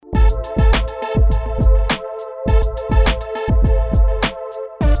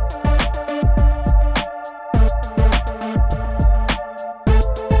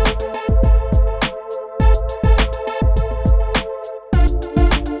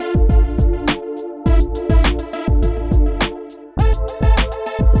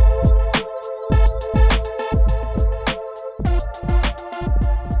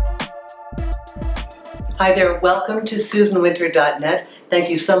Hi there, welcome to SusanWinter.net.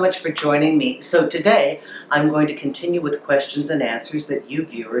 Thank you so much for joining me. So today I'm going to continue with questions and answers that you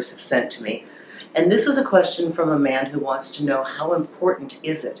viewers have sent to me. And this is a question from a man who wants to know how important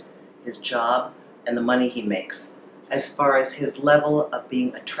is it, his job and the money he makes, as far as his level of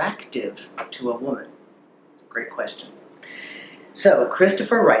being attractive to a woman. Great question. So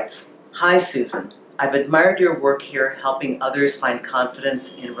Christopher writes, "Hi Susan, I've admired your work here helping others find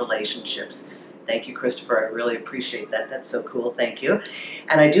confidence in relationships." Thank you, Christopher. I really appreciate that. That's so cool. Thank you.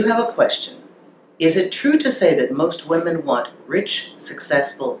 And I do have a question. Is it true to say that most women want rich,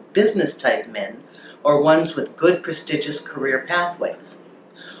 successful, business-type men or ones with good, prestigious career pathways?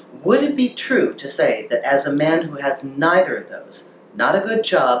 Would it be true to say that as a man who has neither of those, not a good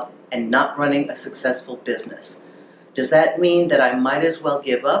job and not running a successful business, does that mean that I might as well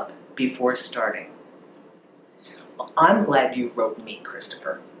give up before starting? Well, I'm glad you wrote me,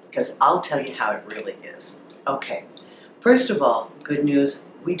 Christopher, because I'll tell you how it really is. Okay, first of all, good news,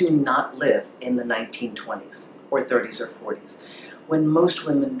 we do not live in the 1920s or 30s or 40s, when most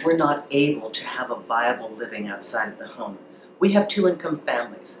women were not able to have a viable living outside of the home. We have two-income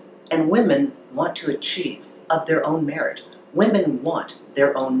families, and women want to achieve of their own merit. Women want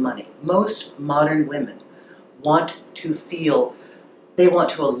their own money. Most modern women want to feel they want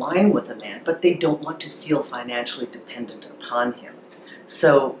to align with a man, but they don't want to feel financially dependent upon him.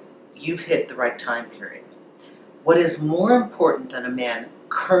 So you've hit the right time period. What is more important than a man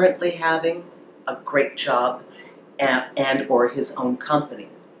currently having a great job and or his own company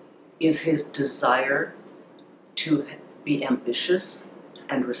is his desire to be ambitious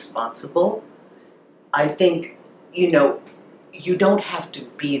and responsible. I think, you don't have to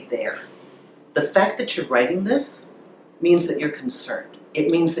be there. The fact that you're writing this means that you're concerned. It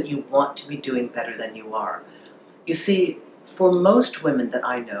means that you want to be doing better than you are. You see, for most women that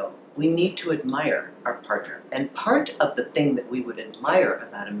I know, we need to admire our partner. And part of the thing that we would admire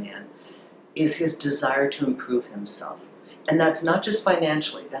about a man is his desire to improve himself. And that's not just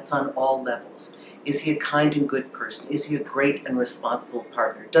financially, that's on all levels. Is he a kind and good person? Is he a great and responsible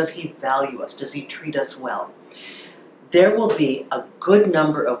partner? Does he value us? Does he treat us well? There will be a good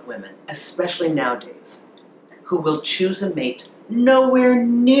number of women, especially nowadays, who will choose a mate nowhere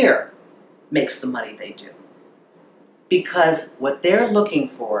near makes the money they do. Because what they're looking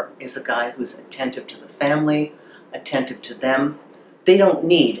for is a guy who's attentive to the family, attentive to them. They don't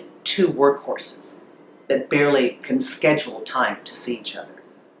need two workhorses that barely can schedule time to see each other.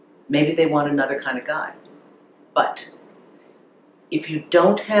 Maybe they want another kind of guy. But if you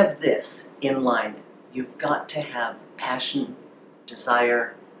don't have this in line, you've got to have passion,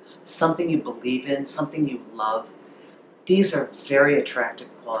 desire, something you believe in, something you love. These are very attractive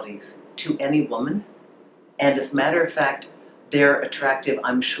qualities to any woman. And as a matter of fact, they're attractive,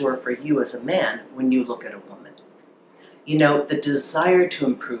 I'm sure, for you as a man when you look at a woman. The desire to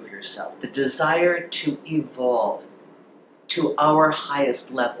improve yourself, the desire to evolve to our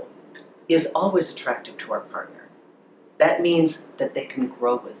highest level is always attractive to our partner. That means that they can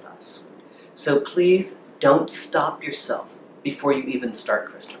grow with us. So please don't stop yourself before you even start,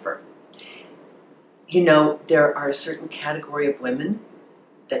 Christopher. There are a certain category of women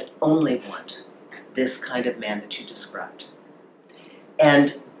that only want this kind of man that you described.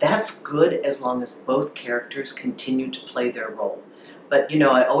 And that's good as long as both characters continue to play their role. But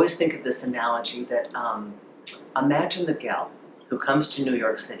I always think of this analogy that imagine the gal who comes to New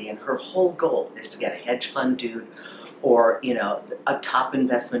York City and her whole goal is to get a hedge fund dude or a top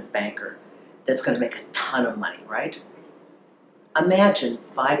investment banker that's going to make a ton of money, right? Imagine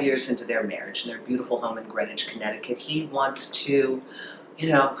 5 years into their marriage in their beautiful home in Greenwich, Connecticut, he wants to,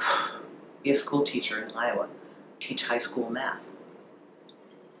 be a school teacher in Iowa, teach high school math.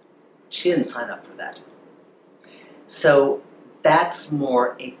 She didn't sign up for that. So that's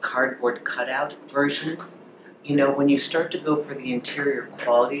more a cardboard cutout version. When you start to go for the interior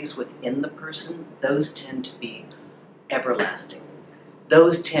qualities within the person, those tend to be everlasting.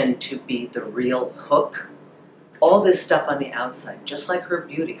 Those tend to be the real hook. All this stuff on the outside, just like her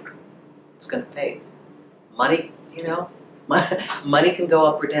beauty, it's going to fade. Money, money can go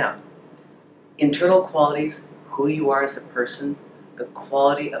up or down. Internal qualities, who you are as a person, the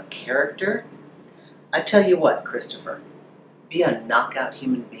quality of character. I tell you what, Christopher, be a knockout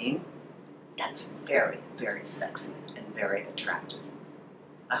human being. That's very, very sexy and very attractive.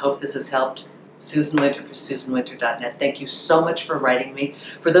 I hope this has helped. Susan Winter for SusanWinter.net. Thank you so much for writing me.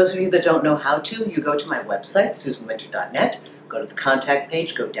 For those of you that don't know how to, you go to my website, SusanWinter.net, go to the contact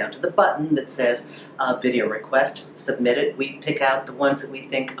page, go down to the button that says video request, submit it. We pick out the ones that we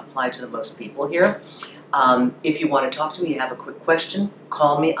think apply to the most people here. If you want to talk to me, you have a quick question,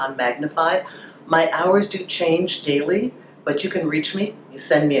 call me on Magnify. My hours do change daily, but you can reach me. You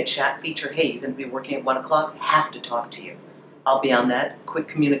send me a chat feature, hey, you're going to be working at 1 o'clock, have to talk to you. I'll be on that, quick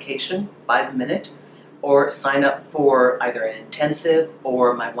communication by the minute, or sign up for either an intensive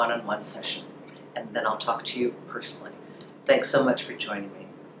or my one-on-one session, and then I'll talk to you personally. Thanks so much for joining me.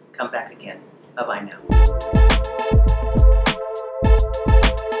 Come back again. Bye-bye now.